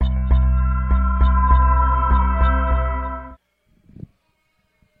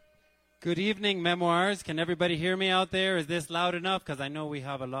Good evening, Memoirs. Can everybody hear me out there? Is this loud enough? Because I know we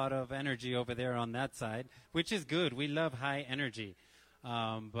have a lot of energy over there on that side, which is good. We love high energy.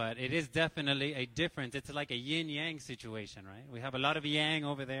 But it is definitely a difference. It's like a yin-yang situation, right? We have a lot of yang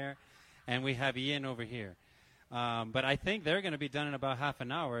over there, and we have yin over here. But I think they're going to be done in about half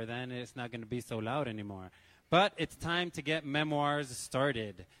an hour. Then it's not going to be so loud anymore. But it's time to get Memoirs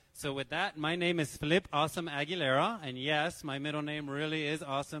started. So with that, my name is Flip Awesome Aguilera. And yes, my middle name really is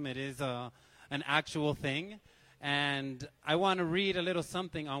awesome. It is an actual thing. And I want to read a little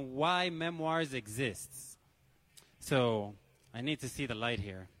something on why Memoirs exists. So I need to see the light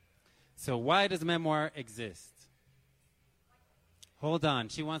here. So why does Memoir exist? Hold on.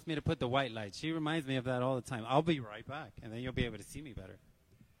 She wants me to put the white light. She reminds me of that all the time. I'll be right back, and then you'll be able to see me better.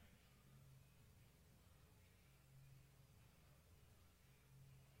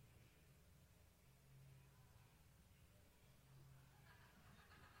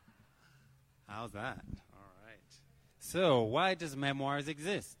 How's that? All right. So why does Memoirs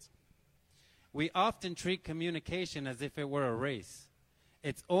exist? We often treat communication as if it were a race.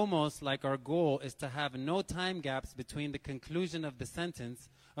 It's almost like our goal is to have no time gaps between the conclusion of the sentence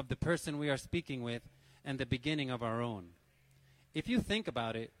of the person we are speaking with and the beginning of our own. If you think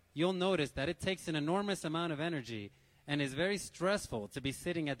about it, you'll notice that it takes an enormous amount of energy and is very stressful to be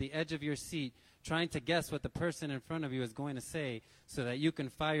sitting at the edge of your seat trying to guess what the person in front of you is going to say so that you can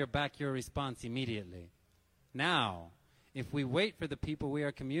fire back your response immediately. Now, if we wait for the people we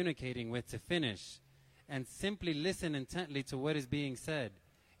are communicating with to finish and simply listen intently to what is being said,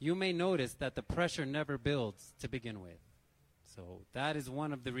 you may notice that the pressure never builds to begin with. So that is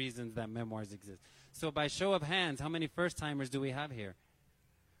one of the reasons that Memoirs exist. So by show of hands, how many first-timers do we have here?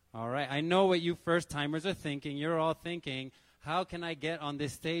 All right, I know what you first-timers are thinking. You're all thinking, how can I get on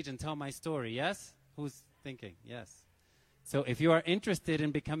this stage and tell my story? Yes? Who's thinking? Yes. So if you are interested in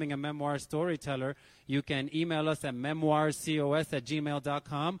becoming a memoir storyteller, you can email us at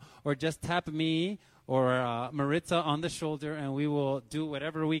memoirscos@gmail.com or just tap me or Maritza on the shoulder, and we will do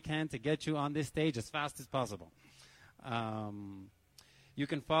whatever we can to get you on this stage as fast as possible. You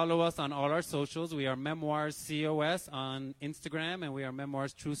can follow us on all our socials. We are Memoirs COS on Instagram, and we are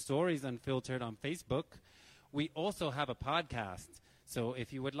Memoirs True Stories Unfiltered on Facebook. We also have a podcast. So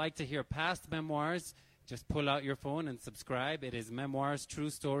if you would like to hear past memoirs, just pull out your phone and subscribe. It is Memoirs True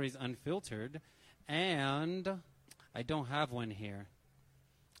Stories Unfiltered. And I don't have one here.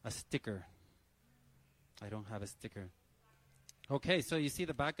 A sticker. I don't have a sticker. Okay, so you see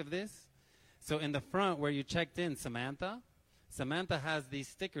the back of this? So in the front where you checked in, Samantha has these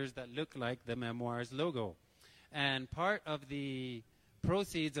stickers that look like the Memoirs logo. And part of the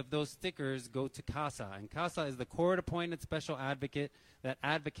proceeds of those stickers go to CASA. And CASA is the court-appointed special advocate that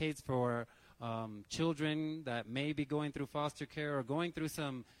advocates for children that may be going through foster care or going through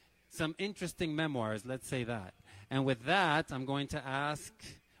some interesting memoirs, let's say that. And with that, I'm going to ask,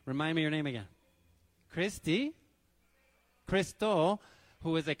 remind me your name again. Crystal,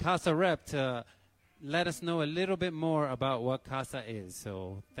 who is a CASA rep, to let us know a little bit more about what CASA is.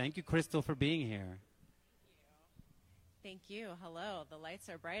 So thank you, Crystal, for being here. Thank you. Hello. The lights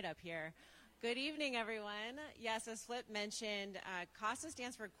are bright up here. Good evening, everyone. Yes, as Flip mentioned, CASA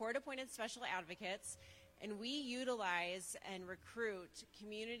stands for Court Appointed Special Advocates, and we utilize and recruit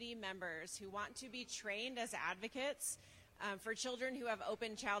community members who want to be trained as advocates for children who have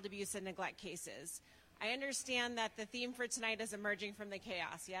open child abuse and neglect cases. I understand that the theme for tonight is emerging from the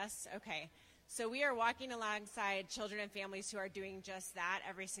chaos, yes? Okay. So we are walking alongside children and families who are doing just that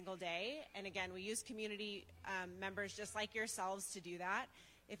every single day. And again, we use community members just like yourselves to do that.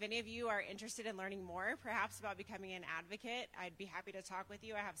 If any of you are interested in learning more, perhaps about becoming an advocate, I'd be happy to talk with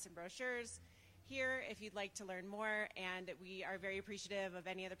you. I have some brochures here if you'd like to learn more. And we are very appreciative of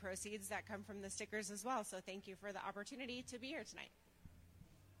any of the proceeds that come from the stickers as well. So thank you for the opportunity to be here tonight.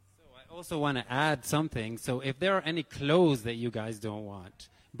 So I also want to add something. So if there are any clothes that you guys don't want,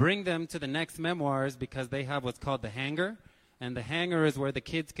 bring them to the next Memoirs because they have what's called the hanger. And the hanger is where the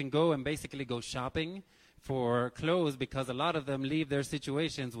kids can go and basically go shopping for clothes because a lot of them leave their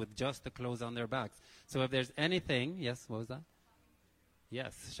situations with just the clothes on their backs. So if there's anything, yes, what was that?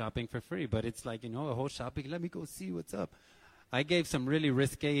 Yes, shopping for free. But it's like, a whole shopping, let me go see what's up. I gave some really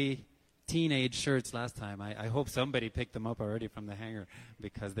risque teenage shirts last time. I hope somebody picked them up already from the hanger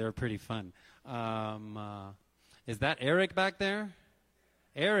because they're pretty fun. Is that Eric back there?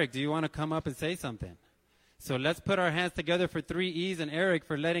 Eric, do you want to come up and say something? So let's put our hands together for 3 E's and Eric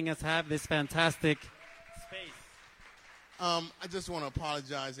for letting us have this fantastic space. I just want to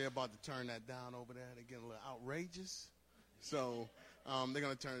apologize. They're about to turn that down over there. They're getting a little outrageous. So they're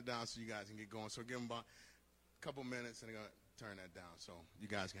going to turn it down so you guys can get going. So give them about a couple minutes and they're going to turn that down so you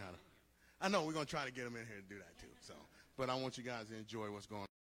guys can have it. I know we're going to try to get them in here to do that too. So, but I want you guys to enjoy what's going on.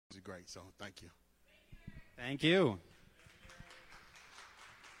 It's great. So thank you. Thank you.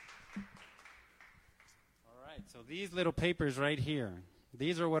 All right, so these little papers right here,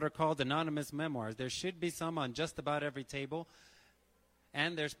 these are what are called anonymous memoirs. There should be some on just about every table,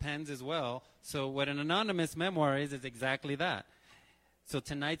 and there's pens as well. So what an anonymous memoir is exactly that. So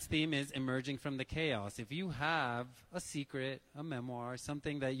tonight's theme is emerging from the chaos. If you have a secret, a memoir,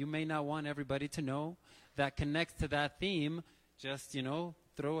 something that you may not want everybody to know that connects to that theme, just,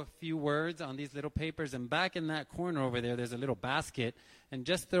 throw a few words on these little papers. And back in that corner over there, there's a little basket. And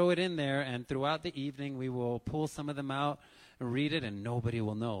just throw it in there. And throughout the evening, we will pull some of them out, read it, and nobody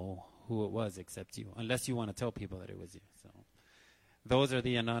will know who it was except you, unless you want to tell people that it was you. So those are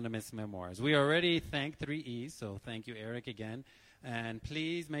the anonymous memoirs. We already thanked 3E, so thank you, Eric, again. And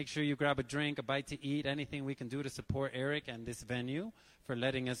please make sure you grab a drink, a bite to eat, anything we can do to support Eric and this venue for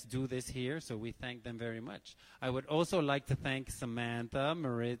letting us do this here. So we thank them very much. I would also like to thank Samantha,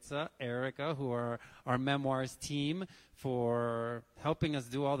 Maritza, Erica, who are our memoirs team, for helping us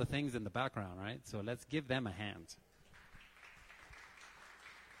do all the things in the background, right? So let's give them a hand.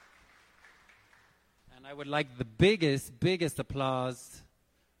 And I would like the biggest applause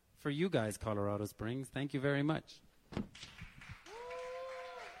for you guys, Colorado Springs. Thank you very much.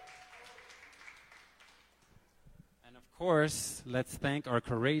 Of course, let's thank our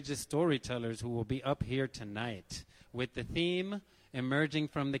courageous storytellers who will be up here tonight with the theme, Emerging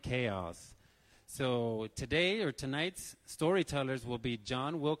from the Chaos. So today or tonight's storytellers will be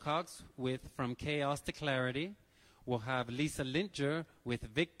John Wilcox with From Chaos to Clarity. We'll have Lisa Lintger with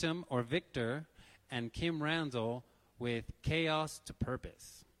Victim or Victor, and Kim Randall with Chaos to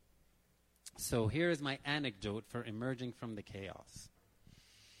Purpose. So here is my anecdote for emerging from the chaos.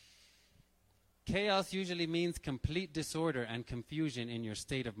 Chaos usually means complete disorder and confusion in your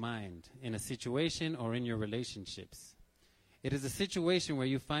state of mind, in a situation or in your relationships. It is a situation where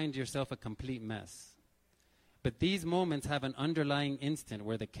you find yourself a complete mess. But these moments have an underlying instant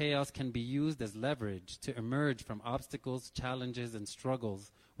where the chaos can be used as leverage to emerge from obstacles, challenges, and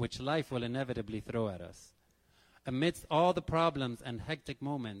struggles which life will inevitably throw at us. Amidst all the problems and hectic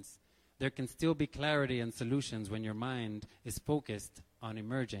moments, there can still be clarity and solutions when your mind is focused on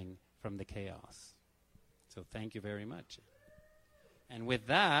emerging from the chaos. So thank you very much. And with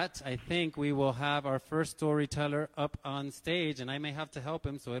that, I think we will have our first storyteller up on stage, and I may have to help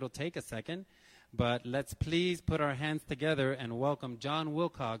him, so it'll take a second. But let's please put our hands together and welcome John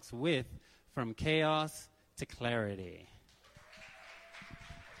Wilcox with From Chaos to Clarity.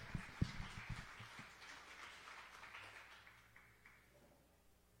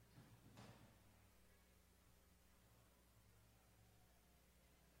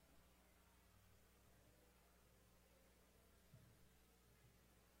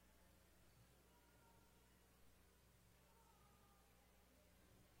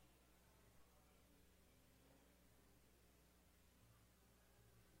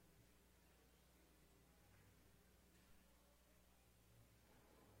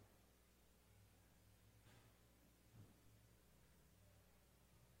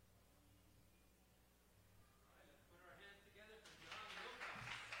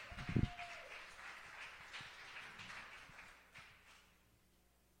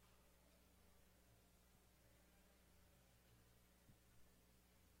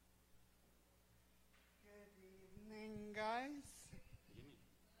 Guys.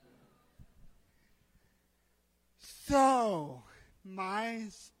 So, my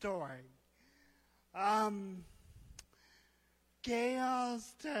story.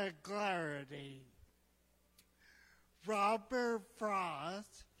 Chaos to Clarity. Robert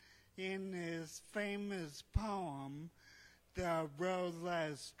Frost, in his famous poem, The Road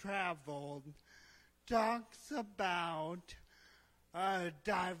Less Traveled, talks about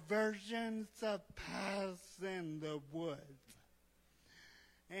divergence of paths in the woods.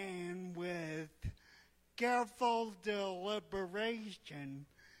 And with careful deliberation,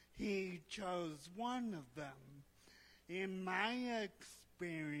 he chose one of them. In my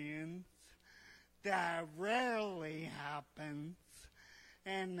experience, that rarely happens,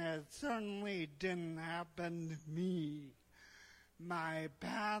 and it certainly didn't happen to me. My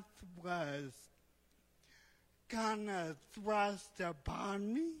path was kind of thrust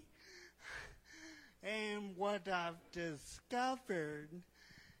upon me, and what I've discovered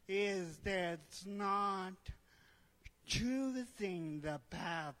is that it's not choosing the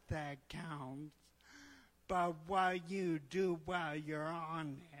path that counts, but what you do while you're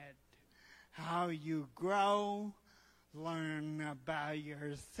on it, how you grow, learn about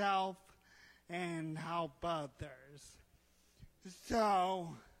yourself, and help others.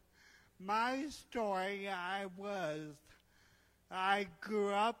 So, My story, I grew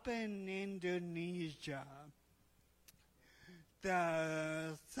up in Indonesia,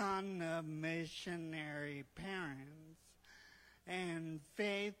 the son of missionary parents, and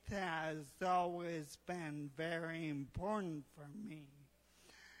faith has always been very important for me.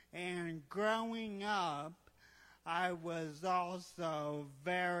 And growing up, I was also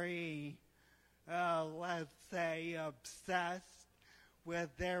very, let's say, obsessed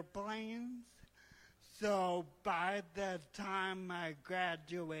with airplanes. So by the time I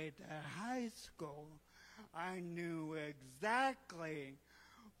graduated high school, I knew exactly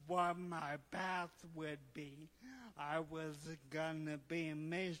what my path would be. I was going to be a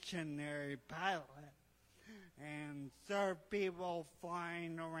missionary pilot and serve people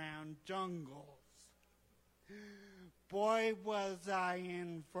flying around jungles. Boy, was I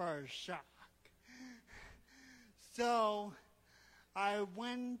in for a shock. So I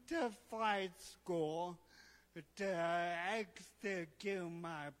went to flight school to execute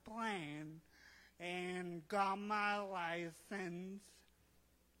my plan and got my license,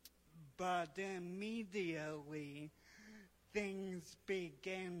 but immediately things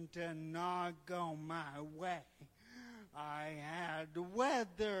began to not go my way. I had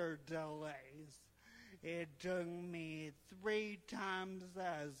weather delays. It took me 3 times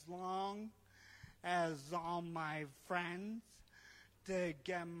as long as all my friends to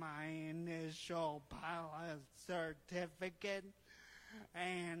get my initial pilot certificate,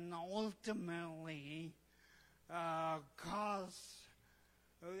 and ultimately costs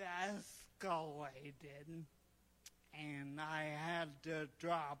escalated, and I had to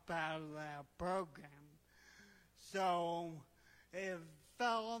drop out of that program. So it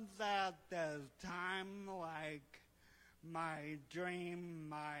felt at the time like my dream,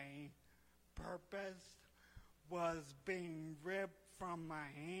 my purpose was being ripped from my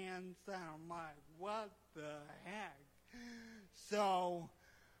hands, and I'm like, what the heck? So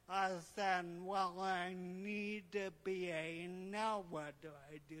I said, well, I need a BA, now what do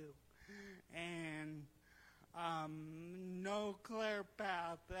I do? And no clear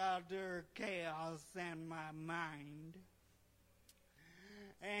path, utter chaos in my mind.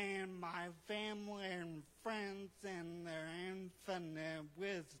 And my family and friends in their infinite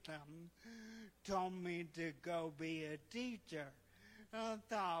wisdom told me to go be a teacher. And I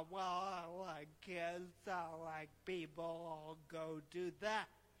thought, well, I like kids, I like people, I'll go do that.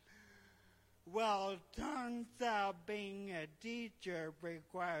 Well, it turns out being a teacher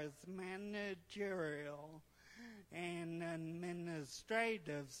requires managerial and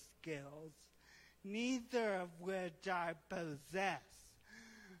administrative skills, neither of which I possess.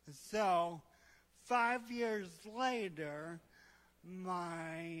 So, 5 years later,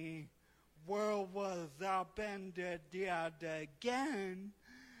 my world was upended yet again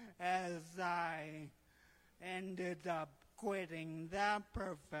as I ended up quitting that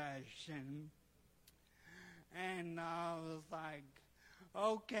profession. And I was like,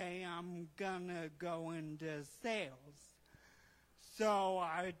 okay, I'm gonna go into sales. So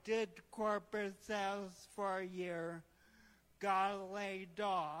I did corporate sales for a year, got laid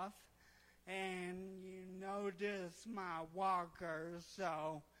off, and you notice my walker,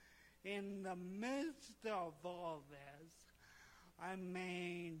 so in the midst of all this, I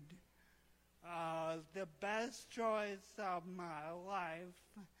made the best choice of my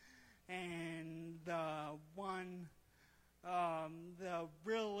life, and the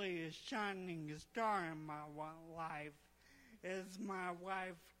really shining star in my life is my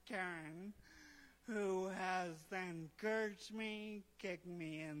wife, Karen, who has encouraged me, kicked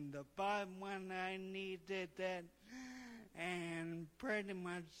me in the butt when I needed it, and pretty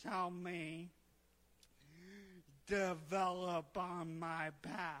much helped me develop on my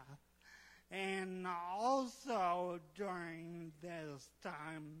path. And also during this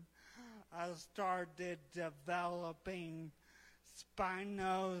time, I started developing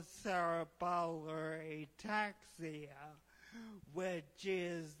spinocerebellar ataxia, which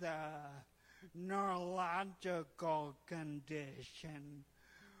is a neurological condition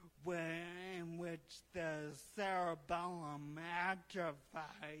in which the cerebellum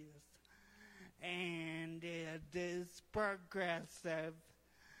atrophies, and it is progressive.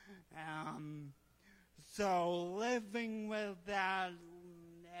 So living with that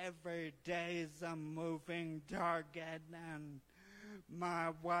every day is a moving target, and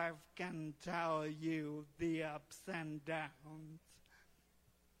my wife can tell you the ups and downs.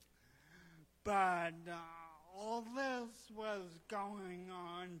 But all this was going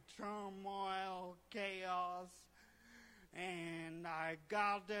on, turmoil, chaos, and I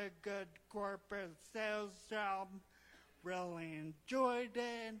got a good corporate sales job, really enjoyed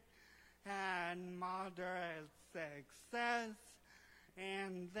it, had moderate success,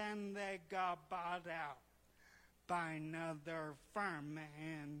 and then they got bought out by another firm.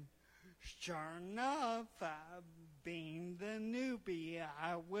 And sure enough, being the newbie,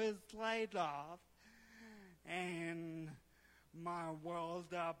 I was laid off, and my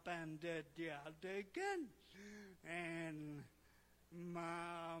world upended yet again. And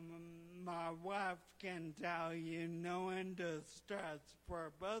my wife can tell you no end of stress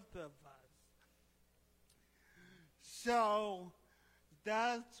for both of us. So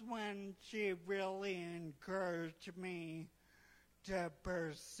that's when she really encouraged me to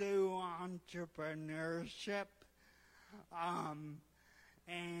pursue entrepreneurship.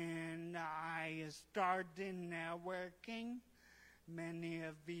 And I started networking. Many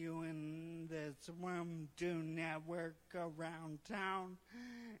of you in this room do network around town,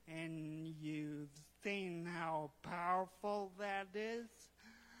 and you've seen how powerful that is.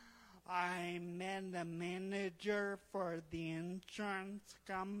 I met a manager for the insurance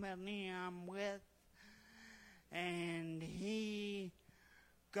company I'm with, and he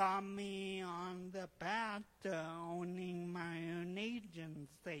got me on the path to owning my own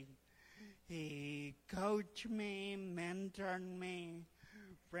agency. He coached me, mentored me,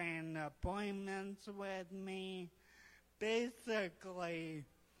 ran appointments with me, basically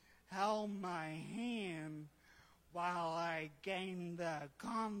held my hand while I gained the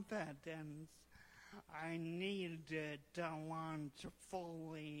confidence I needed to launch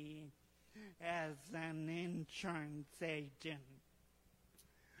fully as an insurance agent.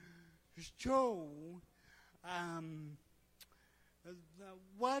 So,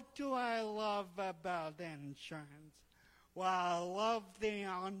 what do I love about insurance? Well, I love the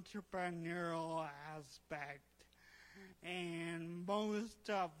entrepreneurial aspect, and most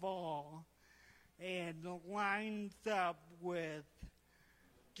of all, it lines up with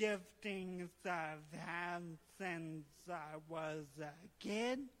giftings I've had since I was a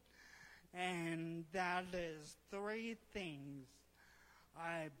kid, and that is three things.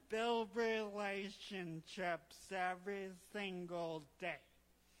 I build relationships every single day.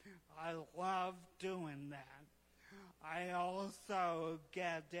 I love doing that. I also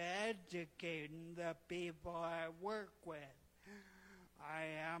get to educate the people I work with. I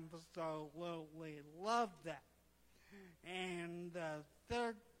absolutely love that. And the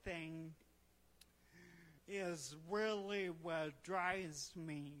third thing is really what drives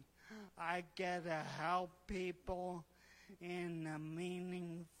me. I get to help people in a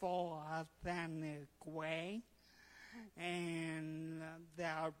meaningful, authentic way, and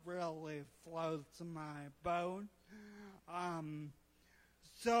that really floats my boat. And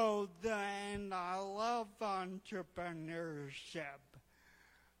I love entrepreneurship.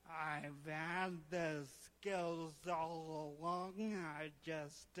 I've had the skills all along, I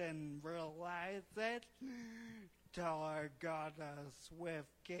just didn't realize it till I got a swift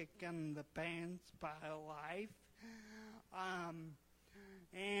kick in the pants by life.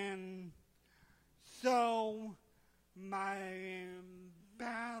 And so my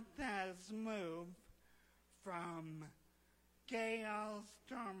path has moved from chaos,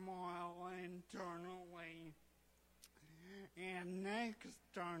 turmoil internally and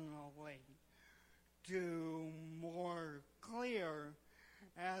externally to more clear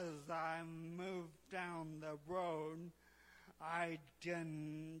as I moved down the road I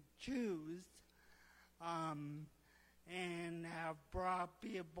didn't choose, and have brought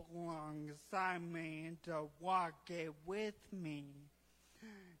people alongside me to walk it with me.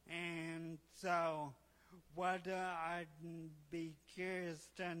 And so what I'd be curious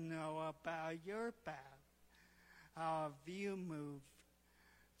to know about your path. How have you moved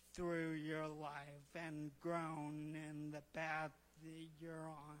through your life and grown in the path that you're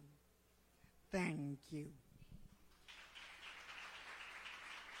on? Thank you.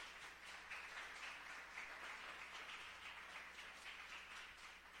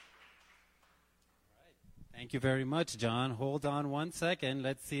 Thank you very much, John. Hold on one second.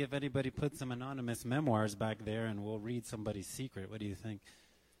 Let's see if anybody put some anonymous memoirs back there, and we'll read somebody's secret. What do you think?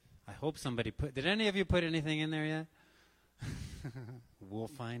 I hope somebody put... Did any of you put anything in there yet? We'll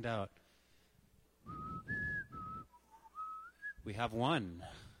find out. We have one.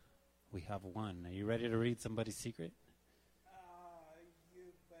 We have one. Are you ready to read somebody's secret?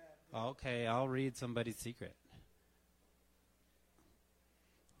 You bet. Okay, I'll read somebody's secret.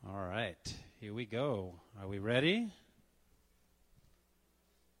 All right, here we go. Are we ready?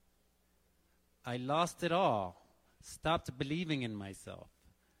 I lost it all, stopped believing in myself,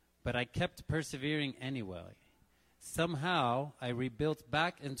 but I kept persevering anyway. Somehow, I rebuilt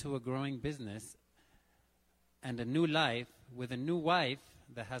back into a growing business and a new life with a new wife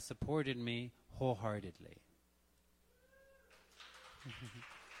that has supported me wholeheartedly.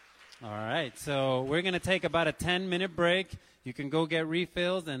 All right, so we're going to take about a 10-minute break. You can go get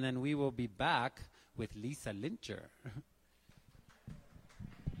refills, and then we will be back with Lisa Lyncher.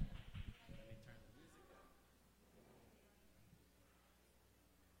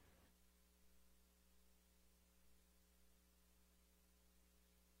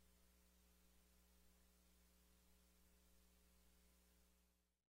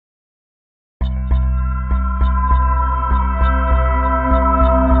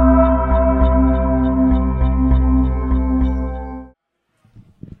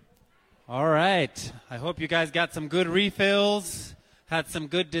 All right. I hope you guys got some good refills, had some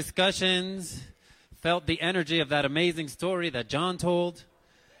good discussions, felt the energy of that amazing story that John told.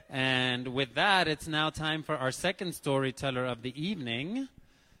 And with that, it's now time for our second storyteller of the evening.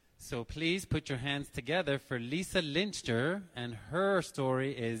 So please put your hands together for Lisa Lyncher, and her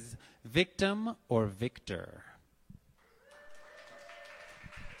story is Victim or Victor.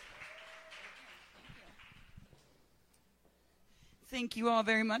 Thank you all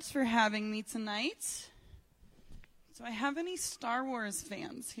very much for having me tonight. Do I have any Star Wars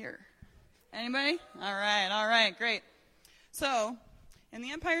fans here? Anybody? All right, great. So, in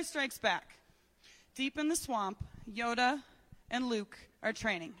The Empire Strikes Back, deep in the swamp, Yoda and Luke are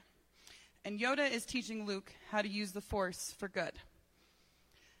training. And Yoda is teaching Luke how to use the Force for good.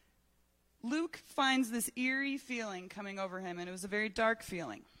 Luke finds this eerie feeling coming over him, and it was a very dark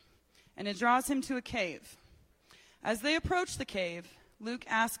feeling. And it draws him to a cave. As they approach the cave, Luke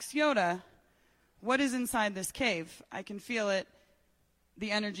asks Yoda, "What is inside this cave? I can feel it. The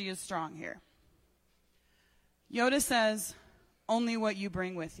energy is strong here." Yoda says, "Only what you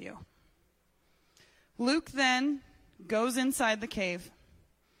bring with you." Luke then goes inside the cave,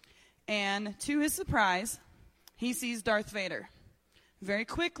 and to his surprise, he sees Darth Vader. Very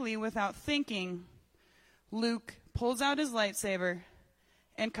quickly, without thinking, Luke pulls out his lightsaber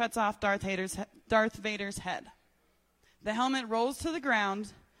and cuts off Darth Vader's head. The helmet rolls to the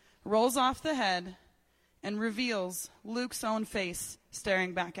ground, rolls off the head, and reveals Luke's own face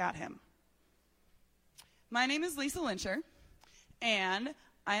staring back at him. My name is Lisa Lyncher, and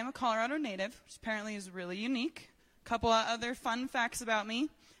I am a Colorado native, which apparently is really unique. A couple of other fun facts about me.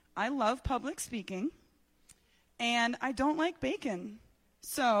 I love public speaking, and I don't like bacon.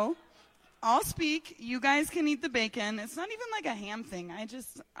 So I'll speak. You guys can eat the bacon. It's not even like a ham thing.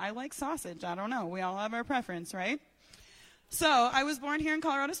 I like sausage. I don't know. We all have our preference, right? So I was born here in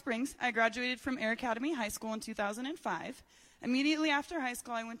Colorado Springs. I graduated from Air Academy High School in 2005. Immediately after high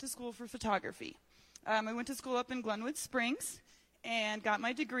school, I went to school for photography. I went to school up in Glenwood Springs and got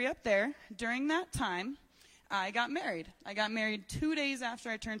my degree up there. During that time, I got married. I got married 2 days after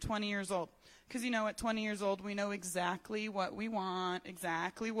I turned 20 years old. Because, at 20 years old, we know exactly what we want,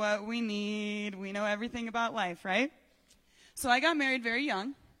 exactly what we need. We know everything about life, right? So I got married very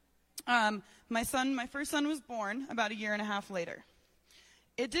young. My first son was born about a year and a half later.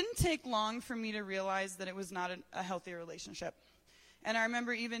 It didn't take long for me to realize that it was not a healthy relationship. And I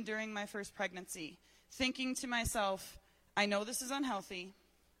remember even during my first pregnancy, thinking to myself, I know this is unhealthy.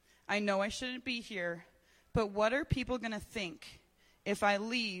 I know I shouldn't be here. But what are people going to think if I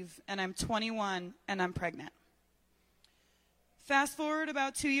leave and I'm 21 and I'm pregnant? Fast forward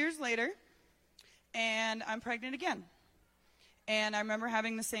about 2 years later, and I'm pregnant again. And I remember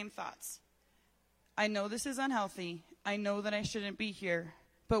having the same thoughts. I know this is unhealthy. I know that I shouldn't be here.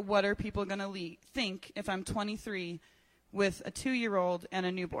 But what are people going to think if I'm 23 with a 2-year-old and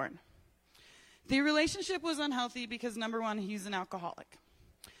a newborn? The relationship was unhealthy because, number one, he's an alcoholic.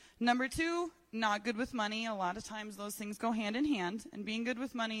 Number two, not good with money. A lot of times those things go hand in hand. And being good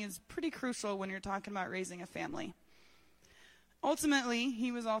with money is pretty crucial when you're talking about raising a family. Ultimately,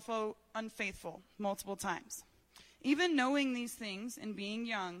 he was also unfaithful multiple times. Even knowing these things and being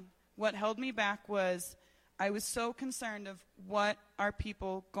young, what held me back was I was so concerned of what are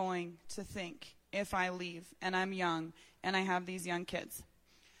people going to think if I leave and I'm young and I have these young kids.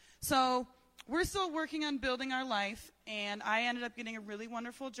 So we're still working on building our life, and I ended up getting a really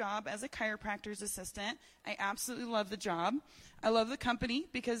wonderful job as a chiropractor's assistant. I absolutely love the job. I love the company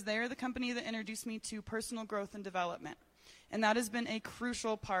because they're the company that introduced me to personal growth and development. And that has been a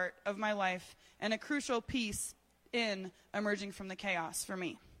crucial part of my life and a crucial piece in emerging from the chaos for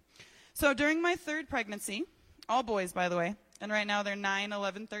me. So during my third pregnancy, all boys, by the way, and right now they're 9,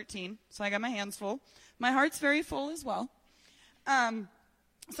 11, 13, so I got my hands full. My heart's very full as well.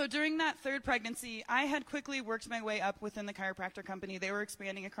 So during that third pregnancy, I had quickly worked my way up within the chiropractor company. They were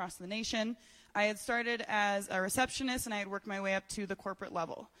expanding across the nation. I had started as a receptionist, and I had worked my way up to the corporate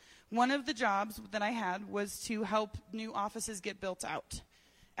level. One of the jobs that I had was to help new offices get built out.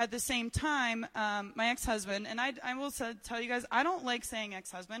 At the same time, my ex-husband, and I will tell you guys, I don't like saying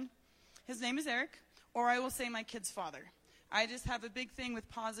ex-husband. His name is Eric, or I will say my kid's father. I just have a big thing with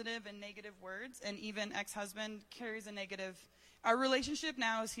positive and negative words, and even ex-husband carries a negative. Our relationship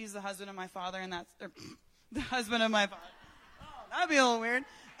now is he's the husband of my father, and that's the husband of my father. Oh, that'd be a little weird.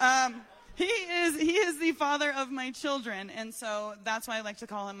 He is the father of my children, and so that's why I like to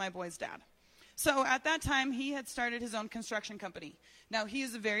call him my boy's dad. So at that time, he had started his own construction company. Now, he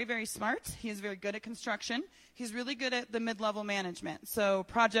is very, very smart. He is very good at construction. He's really good at the mid-level management. So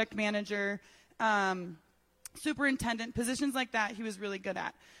project manager, superintendent, positions like that, he was really good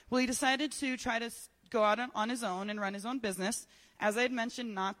at. Well, he decided to try to go out on his own and run his own business. As I had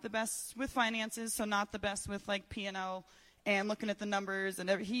mentioned, not the best with finances, so not the best with like P&L and looking at the numbers. And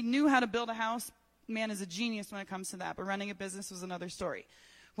he knew how to build a house. Man is a genius when it comes to that, but running a business was another story.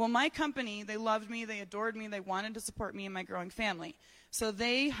 Well, my company, they loved me, they adored me, they wanted to support me and my growing family. So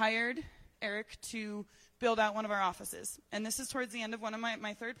they hired Eric to build out one of our offices. And this is towards the end of one of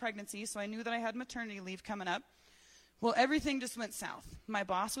my third pregnancy, so I knew that I had maternity leave coming up. Well, everything just went south. My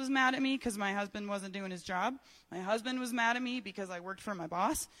boss was mad at me because my husband wasn't doing his job. My husband was mad at me because I worked for my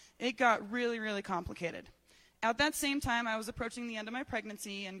boss. It got really, really complicated. At that same time, I was approaching the end of my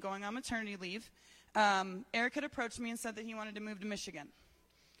pregnancy and going on maternity leave. Eric had approached me and said that he wanted to move to Michigan.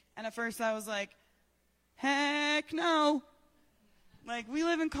 And at first I was like, heck no. Like, we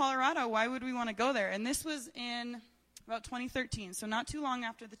live in Colorado. Why would we want to go there? And this was in about 2013, so not too long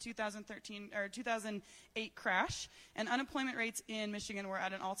after the 2008 crash. And unemployment rates in Michigan were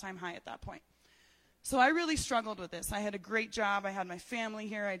at an all-time high at that point. So I really struggled with this. I had a great job. I had my family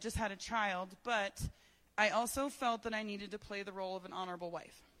here. I just had a child. But I also felt that I needed to play the role of an honorable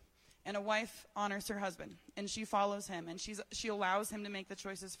wife. And a wife honors her husband, and she follows him, and she allows him to make the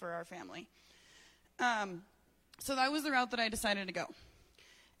choices for our family. So that was the route that I decided to go.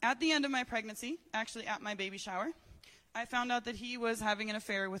 At the end of my pregnancy, actually at my baby shower, I found out that he was having an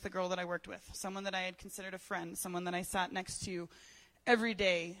affair with a girl that I worked with, someone that I had considered a friend, someone that I sat next to every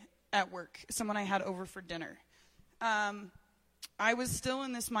day at work, someone I had over for dinner. I was still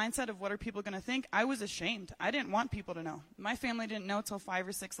in this mindset of what are people going to think. I was ashamed. I didn't want people to know. My family didn't know until 5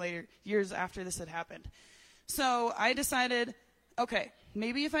 or 6 years after this had happened. So I decided, okay,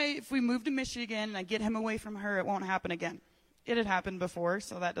 maybe if we move to Michigan and I get him away from her, it won't happen again. It had happened before,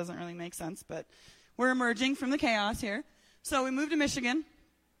 so that doesn't really make sense, but we're emerging from the chaos here. So we moved to Michigan.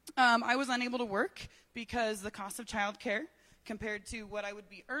 I was unable to work because the cost of childcare compared to what I would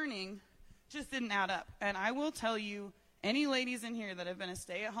be earning just didn't add up. And I will tell you, any ladies in here that have been a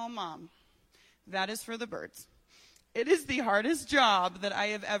stay-at-home mom, that is for the birds. It is the hardest job that I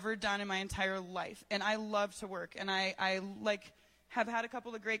have ever done in my entire life. And I love to work. And I have had a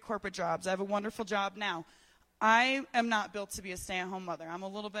couple of great corporate jobs. I have a wonderful job now. I am not built to be a stay-at-home mother. I'm a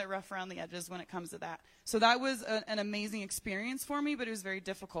little bit rough around the edges when it comes to that. So that was an amazing experience for me, but it was very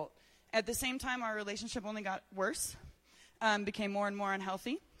difficult. At the same time, our relationship only got worse, became more and more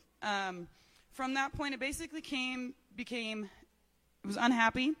unhealthy. From that point, it basically it was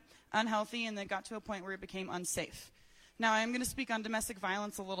unhappy, unhealthy, and then got to a point where it became unsafe. Now, I am going to speak on domestic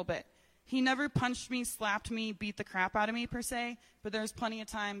violence a little bit. He never punched me, slapped me, beat the crap out of me, per se, but there's plenty of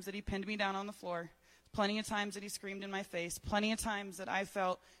times that he pinned me down on the floor, plenty of times that he screamed in my face, plenty of times that I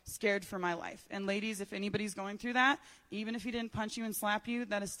felt scared for my life. And ladies, if anybody's going through that, even if he didn't punch you and slap you,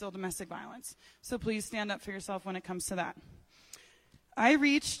 that is still domestic violence. So please stand up for yourself when it comes to that. I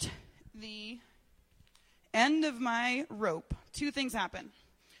reached the end of my rope. 2 things happened.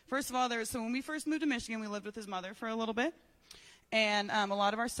 First of all, so when we first moved to Michigan, we lived with his mother for a little bit. And a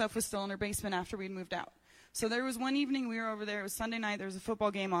lot of our stuff was still in her basement after we'd moved out. So there was one evening we were over there. It was Sunday night. There was a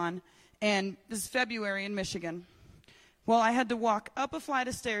football game on. And this is February in Michigan. Well, I had to walk up a flight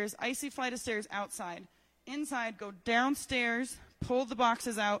of stairs, icy flight of stairs outside. Inside, go downstairs, pull the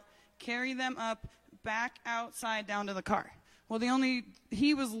boxes out, carry them up, back outside down to the car. Well,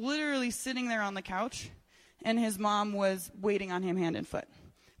 he was literally sitting there on the couch, and his mom was waiting on him hand and foot,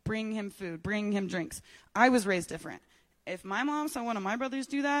 bringing him food, bringing him drinks. I was raised different. If my mom saw one of my brothers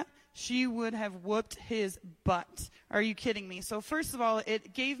do that, she would have whooped his butt. Are you kidding me? So first of all,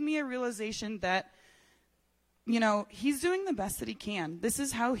 it gave me a realization that, he's doing the best that he can. This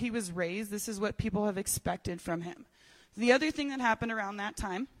is how he was raised. This is what people have expected from him. The other thing that happened around that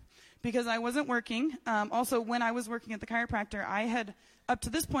time, because I wasn't working, also when I was working at the chiropractor, I had, up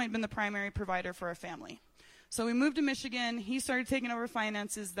to this point, been the primary provider for our family. So we moved to Michigan. He started taking over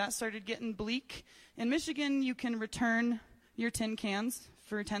finances. That started getting bleak. In Michigan, you can return your tin cans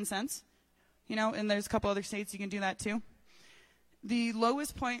for 10 cents, and there's a couple other states you can do that too. the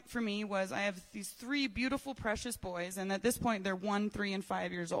lowest point for me was I have these 3 beautiful, precious boys, and at this point they're 1, 3, and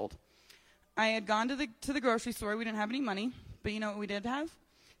 5 years old. I had gone to the grocery store. We didn't have any money, but you know what we did have?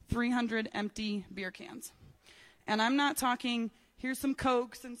 300 empty beer cans. And I'm not talking, here's some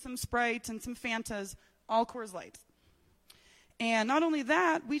Cokes and some Sprites and some Fantas, all Coors Lights. And not only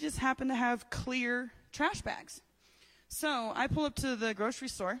that, we just happen to have clear trash bags. So I pull up to the grocery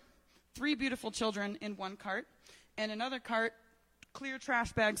store, 3 beautiful children in one cart, and another cart, clear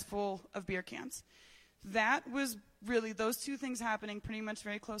trash bags full of beer cans. That was really, those 2 things happening pretty much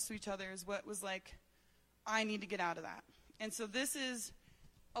very close to each other is what was like, I need to get out of that. And so this is,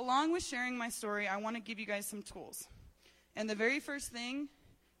 along with sharing my story, I want to give you guys some tools. And the very first thing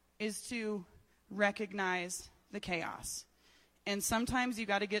is to recognize the chaos. And sometimes you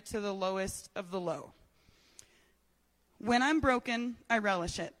got to get to the lowest of the low. When I'm broken, I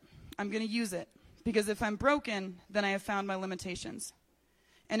relish it. I'm going to use it. Because if I'm broken, then I have found my limitations.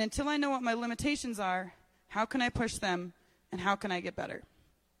 And until I know what my limitations are, how can I push them, and how can I get better?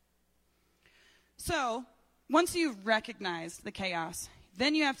 So, once you've recognized the chaos,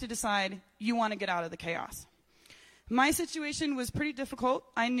 then you have to decide you want to get out of the chaos. My situation was pretty difficult.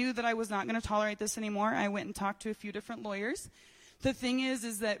 I knew that I was not going to tolerate this anymore. I went and talked to a few different lawyers. The thing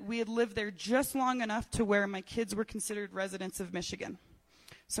is that we had lived there just long enough to where my kids were considered residents of Michigan.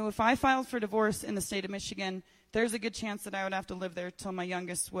 So if I filed for divorce in the state of Michigan, there's a good chance that I would have to live there till my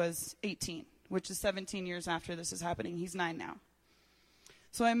youngest was 18, which is 17 years after this is happening. He's 9 now.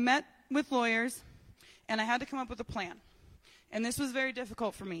 So I met with lawyers, and I had to come up with a plan. And this was very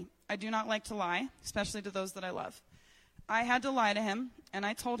difficult for me. I do not like to lie, especially to those that I love. I had to lie to him, and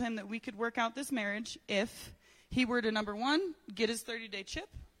I told him that we could work out this marriage if he were to, number 1, get his 30-day chip,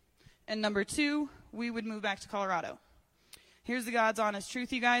 and number 2, we would move back to Colorado. Here's the God's honest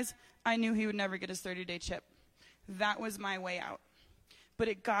truth, you guys. I knew he would never get his 30-day chip. That was my way out. But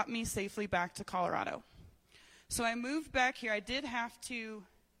it got me safely back to Colorado. So I moved back here. I did have to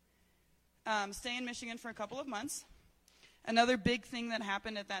stay in Michigan for a couple of months. Another big thing that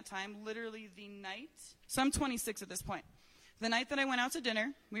happened at that time, literally the night, so I'm 26 at this point. The night that I went out to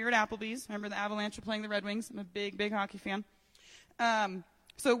dinner, we were at Applebee's. Remember the Avalanche were playing the Red Wings? I'm a big, big hockey fan.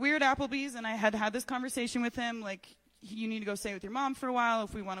 So we were at Applebee's, and I had had this conversation with him, like, you need to go stay with your mom for a while.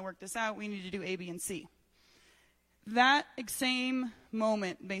 If we want to work this out, we need to do A, B, and C. That same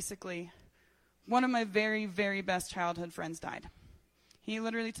moment, basically, one of my very, very best childhood friends died. He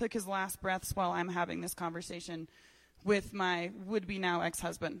literally took his last breaths while I'm having this conversation with my would-be now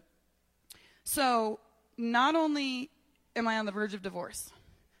ex-husband. So not only am I on the verge of divorce,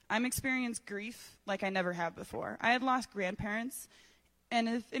 I'm experiencing grief like I never have before. I had lost grandparents, and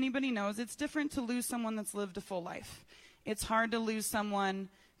if anybody knows, it's different to lose someone that's lived a full life. It's hard to lose someone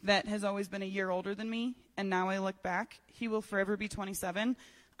that has always been a year older than me, and now I look back, he will forever be 27.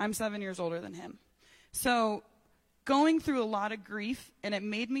 I'm 7 years older than him. So going through a lot of grief, and it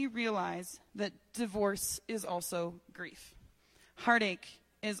made me realize that divorce is also grief. Heartache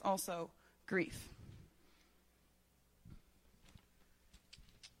is also grief.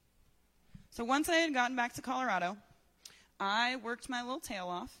 So once I had gotten back to Colorado, I worked my little tail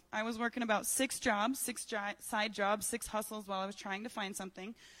off. I was working about 6 jobs, 6 side jobs, 6 hustles while I was trying to find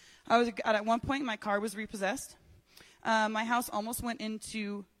something. At one point, my car was repossessed. My house almost went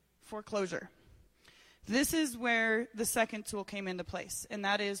into foreclosure. This is where the second tool came into place, and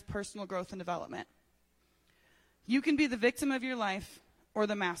that is personal growth and development. You can be the victim of your life or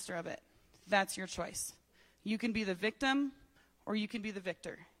the master of it. That's your choice. You can be the victim or you can be the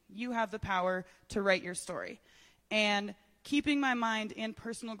victor. You have the power to write your story. And keeping my mind in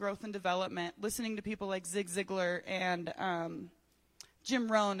personal growth and development, listening to people like Zig Ziglar and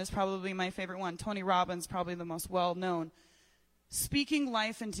Jim Rohn is probably my favorite one. Tony Robbins, probably the most well-known. Speaking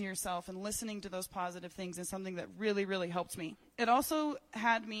life into yourself and listening to those positive things is something that really, really helped me. It also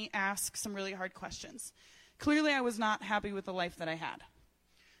had me ask some really hard questions. Clearly, I was not happy with the life that I had.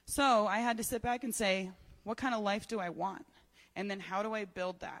 So I had to sit back and say, what kind of life do I want? And then how do I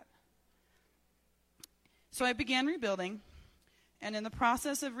build that? So I began rebuilding. And in the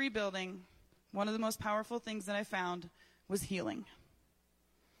process of rebuilding, one of the most powerful things that I found was healing.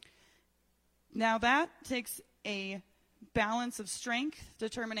 Now that takes a balance of strength,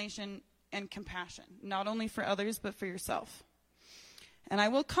 determination, and compassion, not only for others, but for yourself. And I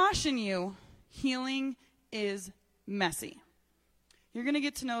will caution you, healing is messy. You're going to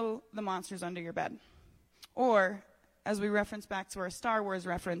get to know the monsters under your bed. Or, as we reference back to our Star Wars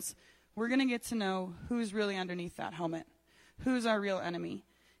reference, we're going to get to know who's really underneath that helmet. Who's our real enemy?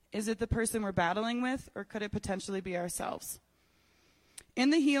 Is it the person we're battling with, or could it potentially be ourselves? In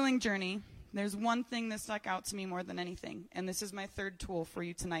the healing journey, there's one thing that stuck out to me more than anything, and this is my third tool for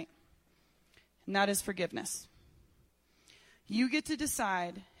you tonight, and that is forgiveness. You get to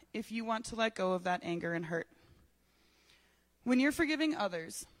decide if you want to let go of that anger and hurt. When you're forgiving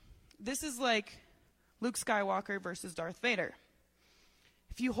others, this is like Luke Skywalker versus Darth Vader.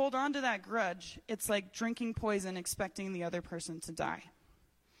 If you hold on to that grudge, it's like drinking poison expecting the other person to die.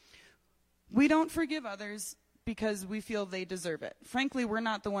 We don't forgive others because we feel they deserve it. Frankly, we're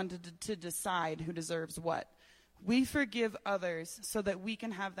not the one to decide who deserves what. We forgive others so that we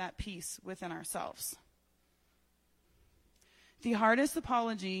can have that peace within ourselves. The hardest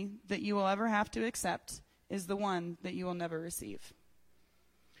apology that you will ever have to accept is the one that you will never receive.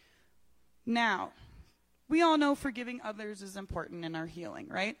 Now, we all know forgiving others is important in our healing,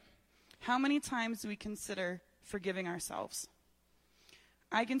 right? How many times do we consider forgiving ourselves?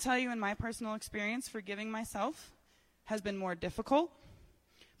 I can tell you in my personal experience, forgiving myself has been more difficult,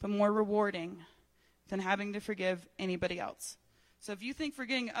 but more rewarding than having to forgive anybody else. So if you think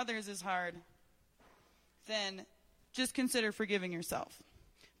forgiving others is hard, then just consider forgiving yourself.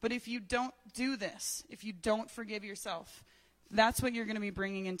 But if you don't do this, if you don't forgive yourself, that's what you're going to be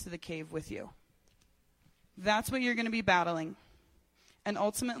bringing into the cave with you. That's what you're going to be battling. And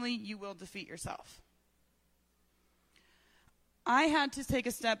ultimately, you will defeat yourself. I had to take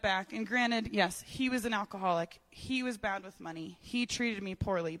a step back, and granted, yes, he was an alcoholic. He was bad with money. He treated me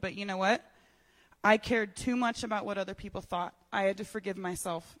poorly. But you know what? I cared too much about what other people thought. I had to forgive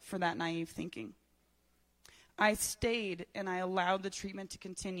myself for that naive thinking. I stayed, and I allowed the treatment to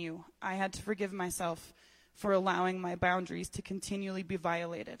continue. I had to forgive myself for allowing my boundaries to continually be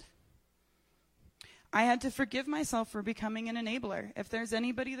violated. I had to forgive myself for becoming an enabler. If there's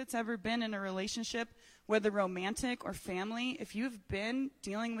anybody that's ever been in a relationship, whether romantic or family, if you've been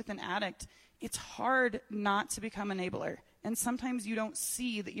dealing with an addict, it's hard not to become an enabler. And sometimes you don't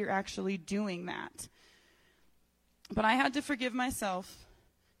see that you're actually doing that. But I had to forgive myself.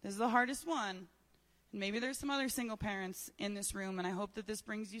 This is the hardest one. Maybe there's some other single parents in this room, and I hope that this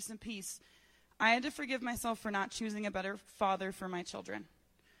brings you some peace. I had to forgive myself for not choosing a better father for my children.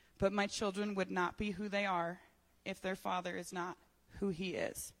 But my children would not be who they are if their father is not who he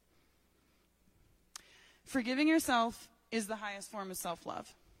is. Forgiving yourself is the highest form of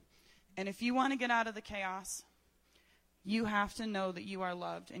self-love. And if you want to get out of the chaos, you have to know that you are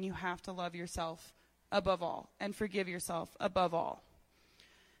loved, and you have to love yourself above all and forgive yourself above all.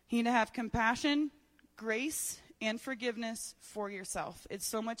 You need to have compassion, grace, and forgiveness for yourself. It's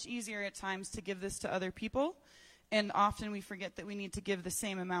so much easier at times to give this to other people, and often we forget that we need to give the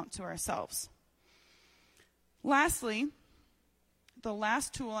same amount to ourselves. Lastly, the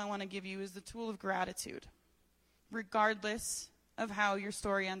last tool I want to give you is the tool of gratitude. Regardless of how your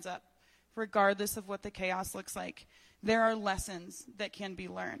story ends up, regardless of what the chaos looks like, there are lessons that can be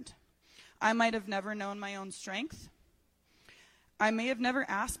learned. I might have never known my own strength. I may have never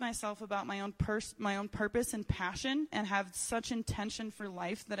asked myself about my own purpose and passion and have such intention for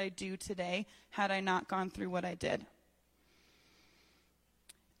life that I do today had I not gone through what I did.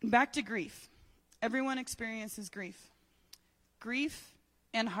 Back to grief. Everyone experiences grief. Grief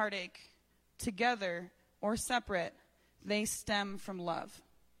and heartache, together or separate, they stem from love.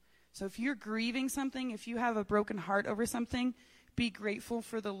 So if you're grieving something, if you have a broken heart over something, be grateful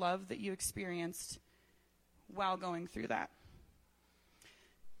for the love that you experienced while going through that.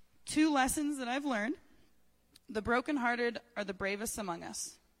 2 lessons that I've learned. The brokenhearted are the bravest among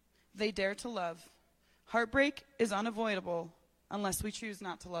us. They dare to love. Heartbreak is unavoidable unless we choose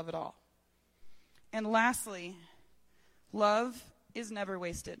not to love at all. And lastly, love is never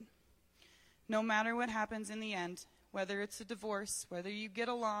wasted. No matter what happens in the end, whether it's a divorce, whether you get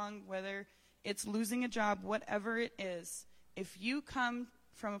along, whether it's losing a job, whatever it is, if you come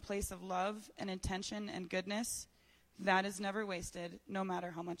from a place of love and intention and goodness, that is never wasted, no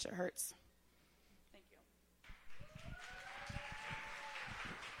matter how much it hurts. Thank you.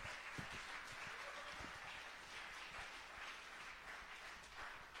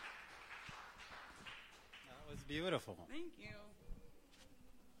 That was beautiful. Thank you.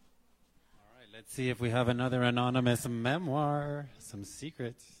 All right, let's see if we have another anonymous memoir, some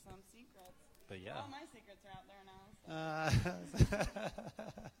secrets. Some secrets. But yeah. All my secrets are out there now. So.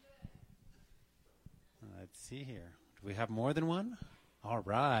 Let's see here. Do we have more than one? All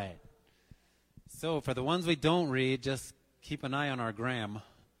right. So for the ones we don't read, just keep an eye on our gram.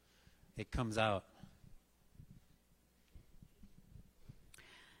 It comes out.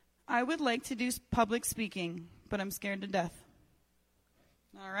 I would like to do public speaking, but I'm scared to death.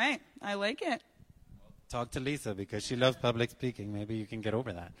 All right. I like it. Talk to Lisa because she loves public speaking. Maybe you can get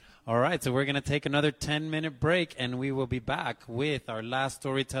over that. All right, so we're going to take another 10-minute break, and we will be back with our last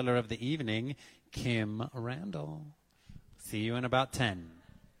storyteller of the evening, Kim Randall. See you in about 10.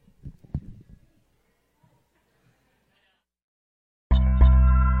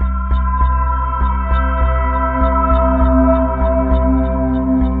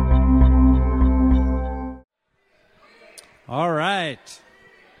 All right.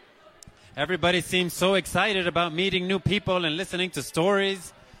 Everybody seems so excited about meeting new people and listening to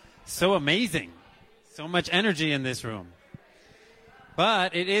stories. So amazing. So much energy in this room.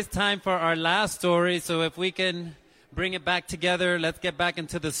 But it is time for our last story, so if we can bring it back together, let's get back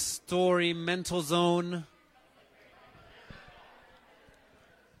into the story mental zone.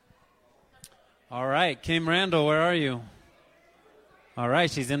 All right, Kim Randall, where are you? All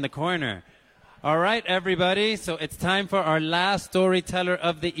right, she's in the corner. All right, everybody, so it's time for our last storyteller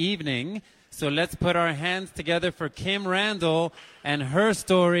of the evening. So let's put our hands together for Kim Randall and her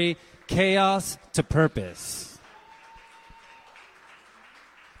story, Chaos to Purpose.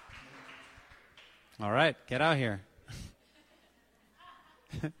 All right, get out here.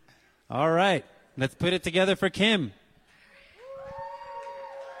 All right, let's put it together for Kim.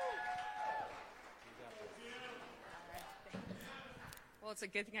 Well, it's a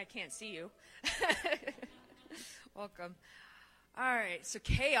good thing I can't see you. Welcome. All right, so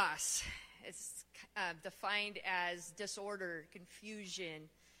chaos is defined as disorder, confusion,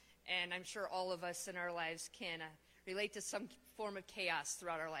 and I'm sure all of us in our lives can relate to some form of chaos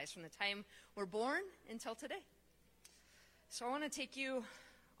throughout our lives from the time we're born until today. So I want to take you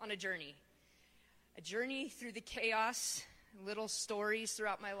on a journey through the chaos, little stories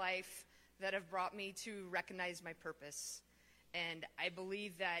throughout my life that have brought me to recognize my purpose. And I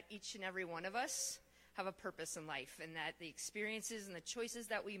believe that each and every one of us have a purpose in life, and that the experiences and the choices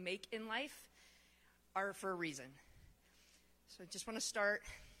that we make in life are for a reason. So I just want to start.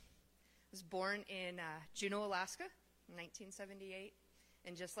 I was born in Juneau, Alaska in 1978.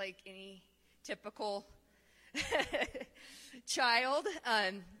 And just like any typical child,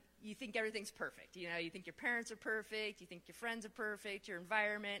 you think everything's perfect. You know, you think your parents are perfect, you think your friends are perfect, your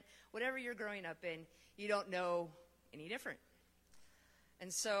environment, whatever you're growing up in, you don't know any different.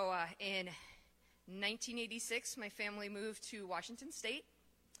 And so in 1986, my family moved to Washington State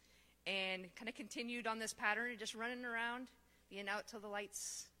and kind of continued on this pattern of just running around, being out till the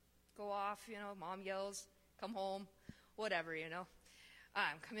lights go off, you know, mom yells, come home, whatever, you know.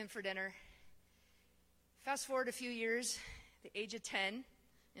 Come in for dinner. Fast forward a few years, the age of 10,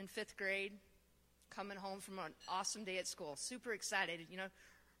 in 5th grade, coming home from an awesome day at school, super excited, you know,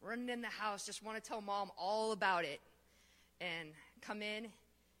 running in the house, just want to tell mom all about it. And come in,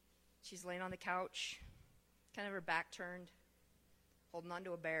 she's laying on the couch, kind of her back turned, holding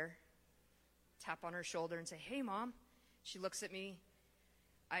onto a bear, tap on her shoulder and say, hey, Mom. She looks at me,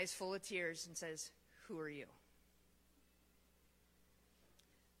 eyes full of tears, and says, who are you?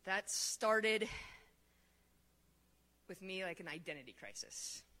 That started with me like an identity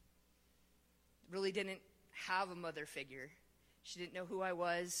crisis. Really didn't have a mother figure. She didn't know who I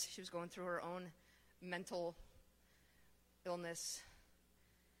was. She was going through her own mental illness.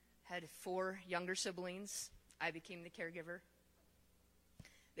 Had 4 younger siblings. I became the caregiver.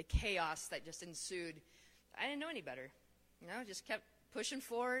 The chaos that just ensued, I didn't know any better. You know, just kept pushing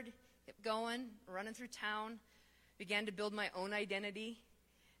forward, kept going, running through town, began to build my own identity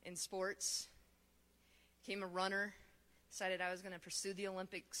in sports, became a runner, decided I was going to pursue the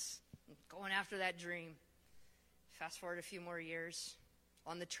Olympics, going after that dream. Fast forward a few more years,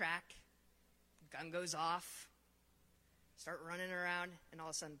 on the track, gun goes off, start running around, and all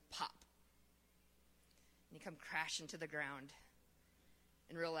of a sudden, pop. And you come crashing to the ground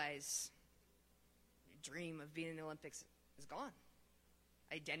and realize your dream of being in the Olympics is gone.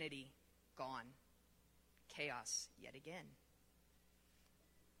 Identity, gone. Chaos, yet again.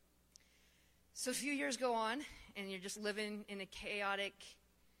 So a few years go on, and you're just living in a chaotic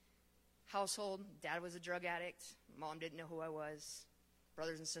household. Dad was a drug addict. Mom didn't know who I was.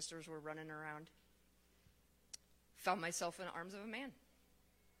 Brothers and sisters were running around. Found myself in the arms of a man.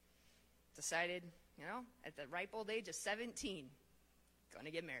 Decided, you know, at the ripe old age of 17, going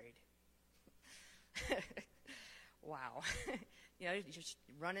to get married. Wow. You know, just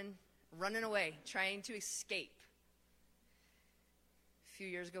running away, trying to escape. A few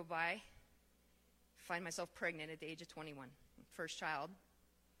years go by. Find myself pregnant at the age of 21. First child.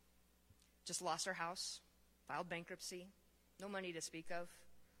 Just lost our house. Filed bankruptcy. No money to speak of.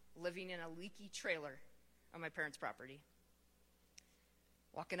 Living in a leaky trailer on my parents' property.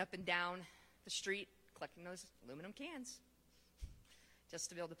 Walking up and down the street, collecting those aluminum cans. just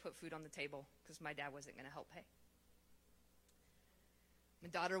to be able to put food on the table because my dad wasn't going to help pay. My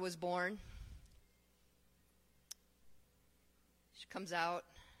daughter was born. She comes out.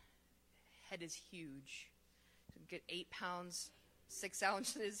 Head is huge. She'd get 8 pounds, 6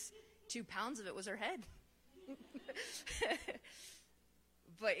 ounces. 2 pounds of it was her head.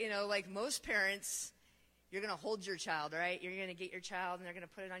 But, like most parents, you're going to hold your child, right? You're going to get your child, and they're going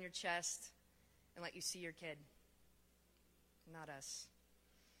to put it on your chest and let you see your kid. Not us.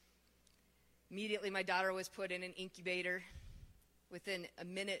 Immediately, my daughter was put in an incubator. Within a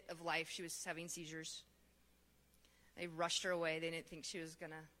minute of life, she was having seizures. They rushed her away. They didn't think she was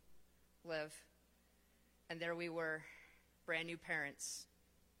going to live. And there we were, brand new parents,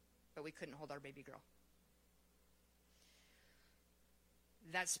 but we couldn't hold our baby girl.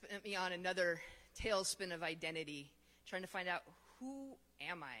 That spent me on another tailspin of identity, trying to find out, who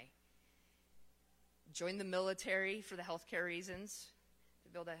am I? Joined the military for the healthcare reasons, to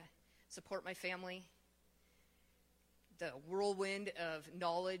be able to support my family. The whirlwind of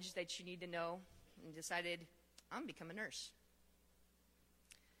knowledge that you need to know, and decided I'm going to become a nurse.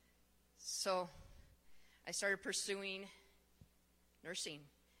 So I started pursuing nursing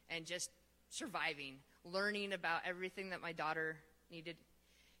and just surviving, learning about everything that my daughter needed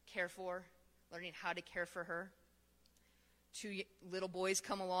care for, learning how to care for her. 2 little boys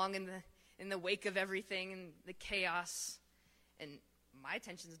come along in the wake of everything and the chaos, and my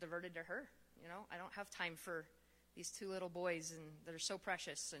attention's diverted to her. I don't have time for these 2 little boys, and they're so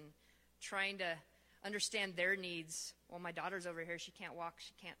precious, and trying to understand their needs while my daughter's over here. She can't walk,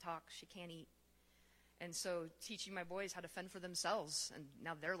 she can't talk, she can't eat. And so teaching my boys how to fend for themselves, and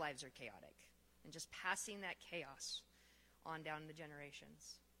now their lives are chaotic, and just passing that chaos on down the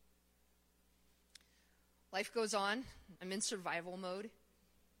generations. Life goes on. I'm in survival mode.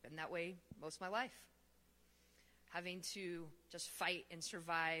 Been that way most of my life. Having to just fight and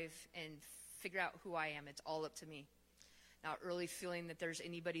survive and figure out who I am. It's all up to me. Not really feeling that there's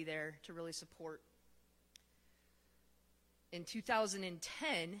anybody there to really support. In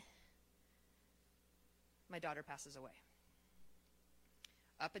 2010, my daughter passes away.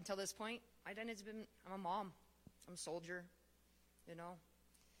 Up until this point, my identity's been, I'm a mom. I'm a soldier,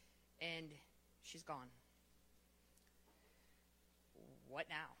 and she's gone. What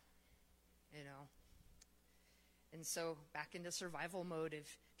now? And so back into survival mode of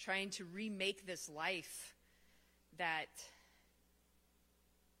trying to remake this life that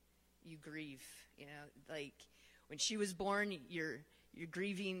you grieve. Like when she was born, you're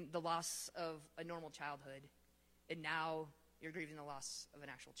grieving the loss of a normal childhood, and now you're grieving the loss of an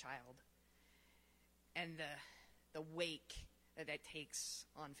actual child, and the wake that takes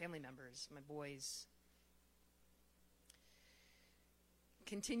on family members, my boys.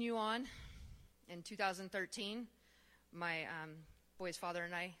 Continue on. In 2013, my boy's father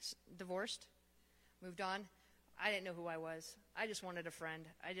and I divorced, moved on. I didn't know who I was. I just wanted a friend.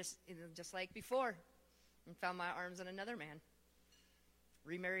 I just like before, and found my arms on another man.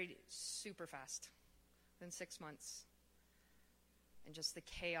 Remarried super fast, within 6 months. And just the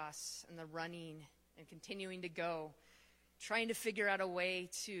chaos and the running and continuing to go, trying to figure out a way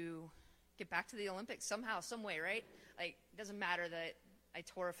to get back to the Olympics somehow, some way, right? Like, it doesn't matter that I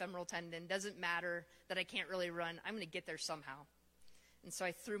tore a femoral tendon. Doesn't matter that I can't really run. I'm going to get there somehow. And so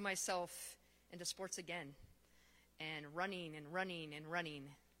I threw myself into sports again, and running and running and running.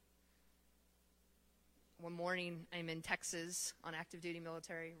 One morning, I'm in Texas on active duty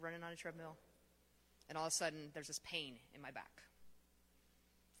military, running on a treadmill, and all of a sudden, there's this pain in my back.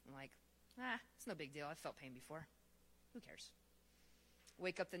 I'm like, it's no big deal. I've felt pain before. Who cares?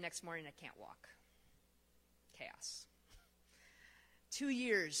 Wake up the next morning, I can't walk. Chaos. 2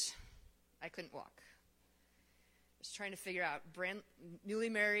 years, I couldn't walk. I was trying to figure out, newly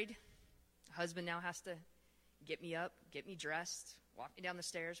married, husband now has to get me up, get me dressed, walk me down the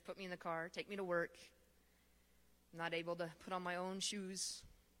stairs, put me in the car, take me to work. I'm not able to put on my own shoes.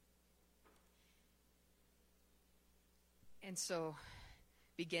 And so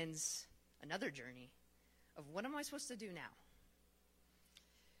begins another journey of what am I supposed to do now?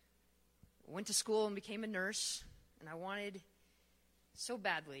 Went to school and became a nurse, and I wanted so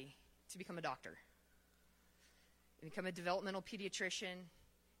badly to become a doctor, and become a developmental pediatrician,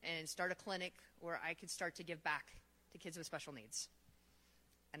 and start a clinic where I could start to give back to kids with special needs.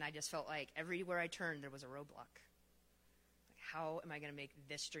 And I just felt like everywhere I turned, there was a roadblock. Like, how am I going to make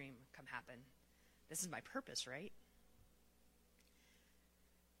this dream come happen? This is my purpose, right?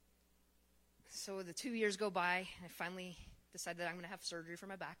 So the 2 years go by, and I finally decided that I'm going to have surgery for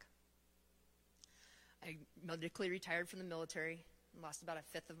my back. I medically retired from the military and lost about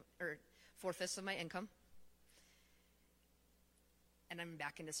 4/5 of my income. And I'm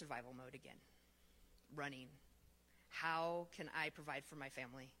back into survival mode again, running. How can I provide for my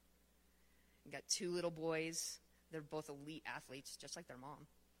family? I've got 2 little boys. They're both elite athletes, just like their mom.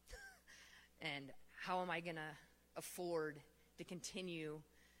 And how am I going to afford to continue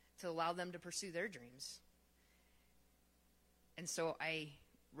to allow them to pursue their dreams? And so I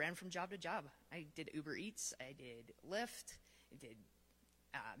ran from job to job. I did Uber Eats. I did Lyft. I did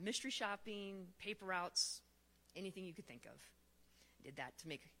mystery shopping, paper routes, anything you could think of. I did that to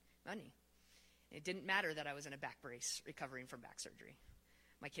make money. It didn't matter that I was in a back brace recovering from back surgery.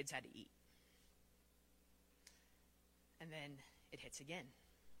 My kids had to eat. And then it hits again.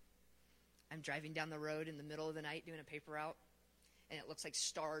 I'm driving down the road in the middle of the night doing a paper route, and it looks like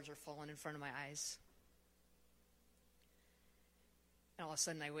stars are falling in front of my eyes. And all of a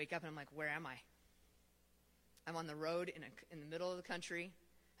sudden I wake up and I'm like, where am I? I'm on the road in the middle of the country.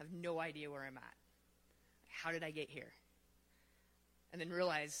 I have no idea where I'm at. How did I get here? And then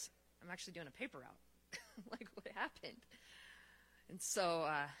realize I'm actually doing a paper route. Like, what happened? And so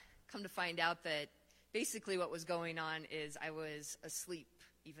come to find out that basically what was going on is I was asleep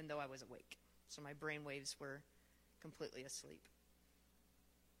even though I was awake. So my brain waves were completely asleep.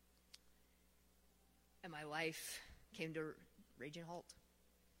 And my life came to raging halt.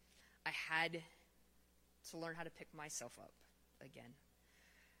 I had to learn how to pick myself up again.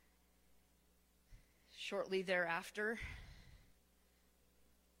 Shortly thereafter,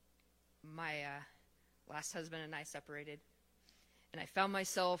 my last husband and I separated, and I found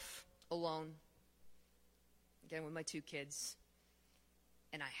myself alone, again with my 2 kids,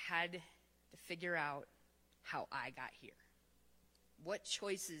 and I had to figure out how I got here. What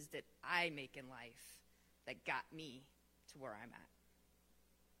choices did I make in life that got me to where I'm at?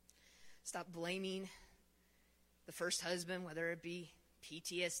 Stop blaming the first husband, whether it be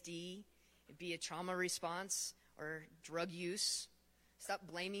PTSD, it be a trauma response, or drug use. Stop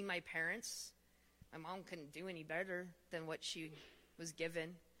blaming my parents. My mom couldn't do any better than what she was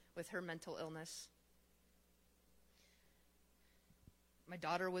given with her mental illness. My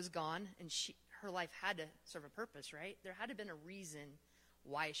daughter was gone, and her life had to serve a purpose, right? There had to have been a reason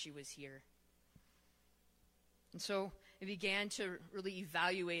why she was here. And so I began to really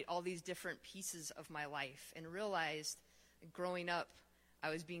evaluate all these different pieces of my life and realized that growing up, I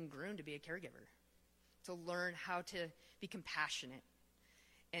was being groomed to be a caregiver, to learn how to be compassionate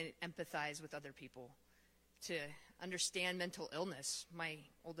and empathize with other people, to understand mental illness. My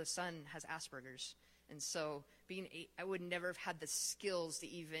oldest son has Asperger's. And so I would never have had the skills to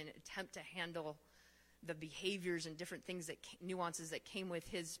even attempt to handle the behaviors and different things, nuances that came with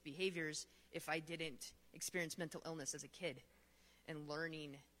his behaviors if I didn't experience mental illness as a kid and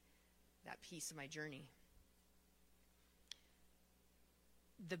learning that piece of my journey.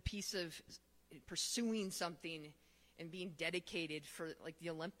 The piece of pursuing something and being dedicated for like the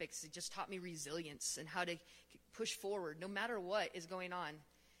Olympics, it just taught me resilience and how to push forward no matter what is going on,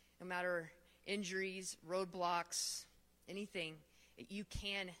 no matter injuries, roadblocks, anything. You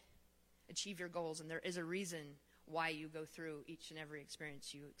can achieve your goals, and there is a reason why you go through each and every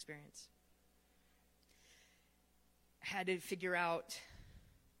experience you experience. I had to figure out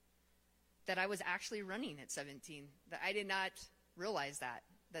that I was actually running at 17, that I did not realize that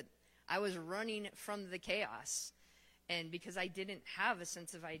I was running from the chaos. And because I didn't have a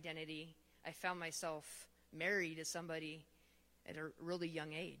sense of identity, I found myself married to somebody at a really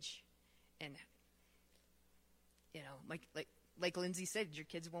young age. And, you know, like Lindsay said, your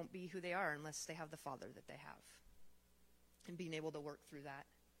kids won't be who they are unless they have the father that they have. And being able to work through that.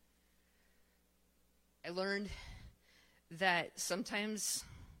 I learned that sometimes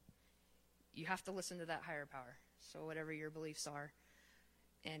you have to listen to that higher power. So whatever your beliefs are.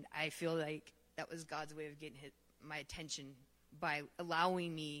 And I feel like that was God's way of getting my attention by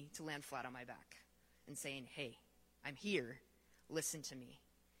allowing me to land flat on my back and saying, hey, I'm here. Listen to me.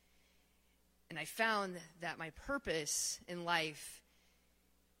 And I found that my purpose in life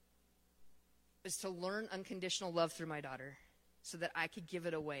was to learn unconditional love through my daughter so that I could give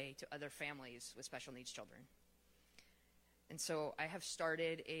it away to other families with special needs children. And so I have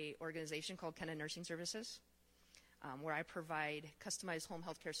started an organization called Kenna Nursing Services, where I provide customized home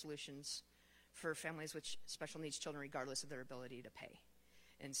health care solutions for families with special needs children regardless of their ability to pay.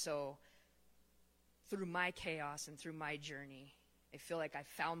 And so through my chaos and through my journey, I feel like I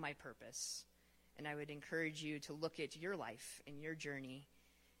found my purpose. And I would encourage you to look at your life and your journey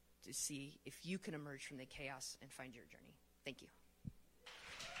to see if you can emerge from the chaos and find your journey. Thank you.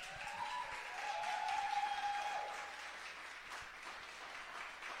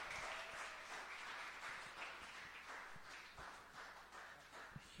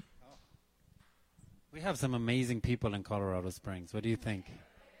 We We have some amazing people in Colorado Springs. What do you think?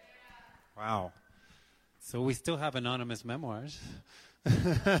 Wow. So we still have anonymous memoirs. Look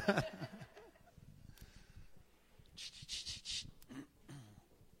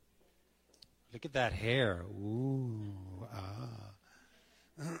at that hair. Ooh. Ah.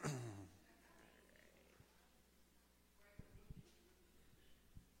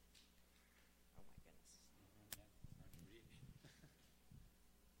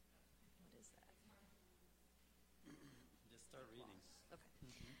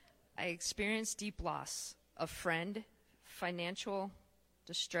 I experienced deep loss, a friend, financial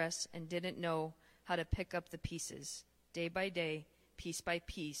distress, and didn't know how to pick up the pieces. Day by day, piece by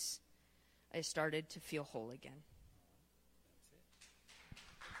piece, I started to feel whole again.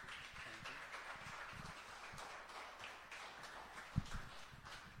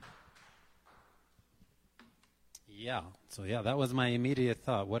 Yeah. So, that was my immediate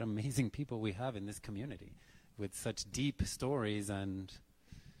thought. What amazing people we have in this community with such deep stories. And,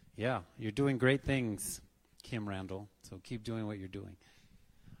 you're doing great things, Kim Randall. So keep doing what you're doing.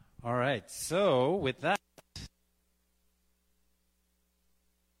 All right. So, with that.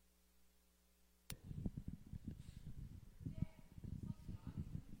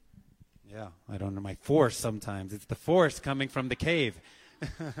 Yeah, I don't know my force sometimes. It's the force coming from the cave.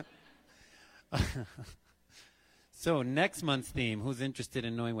 So, next month's theme. Who's interested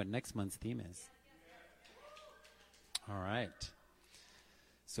in knowing what next month's theme is? All right.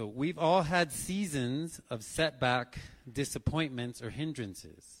 So, we've all had seasons of setback, disappointments, or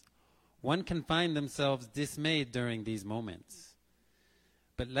hindrances. One can find themselves dismayed during these moments.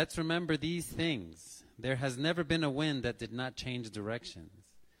 But let's remember these things. There has never been a wind that did not change directions.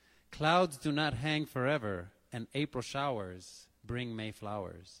 Clouds do not hang forever, and April showers bring May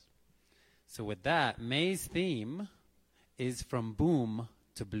flowers. So with that, May's theme is from boom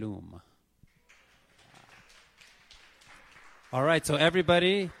to bloom. All right, so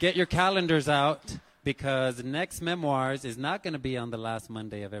everybody, get your calendars out, because next Memoirs is not going to be on the last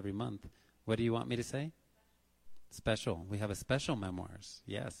Monday of every month. What do you want me to say? Special. We have a special Memoirs.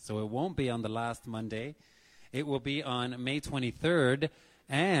 Yes, so it won't be on the last Monday. It will be on May 23rd,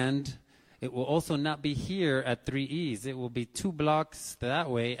 and it will also not be here at 3E's. It will be 2 blocks that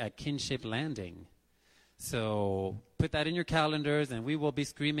way at Kinship Landing. So put that in your calendars, and we will be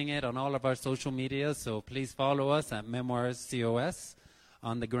screaming it on all of our social media. So please follow us at Memoirs COS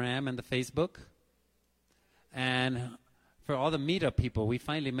on the Gram and the Facebook. And for all the meetup people, we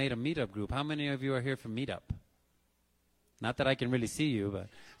finally made a meetup group. How many of you are here for meetup? Not that I can really see you, but...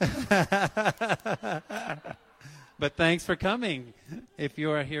 But thanks for coming. If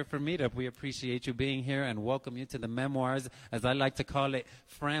you are here for meetup, we appreciate you being here and welcome you to the Memoirs, as I like to call it,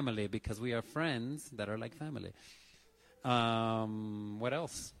 family, because we are friends that are like family. What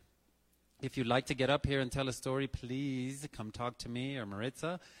else? If you'd like to get up here and tell a story, please come talk to me or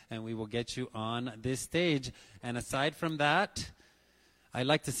Maritza, and we will get you on this stage. And aside from that, I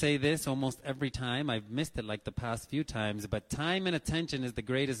like to say this almost every time. I've missed it like the past few times, but time and attention is the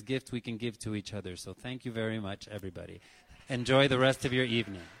greatest gift we can give to each other. So thank you very much, everybody. Enjoy the rest of your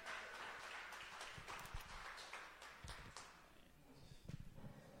evening.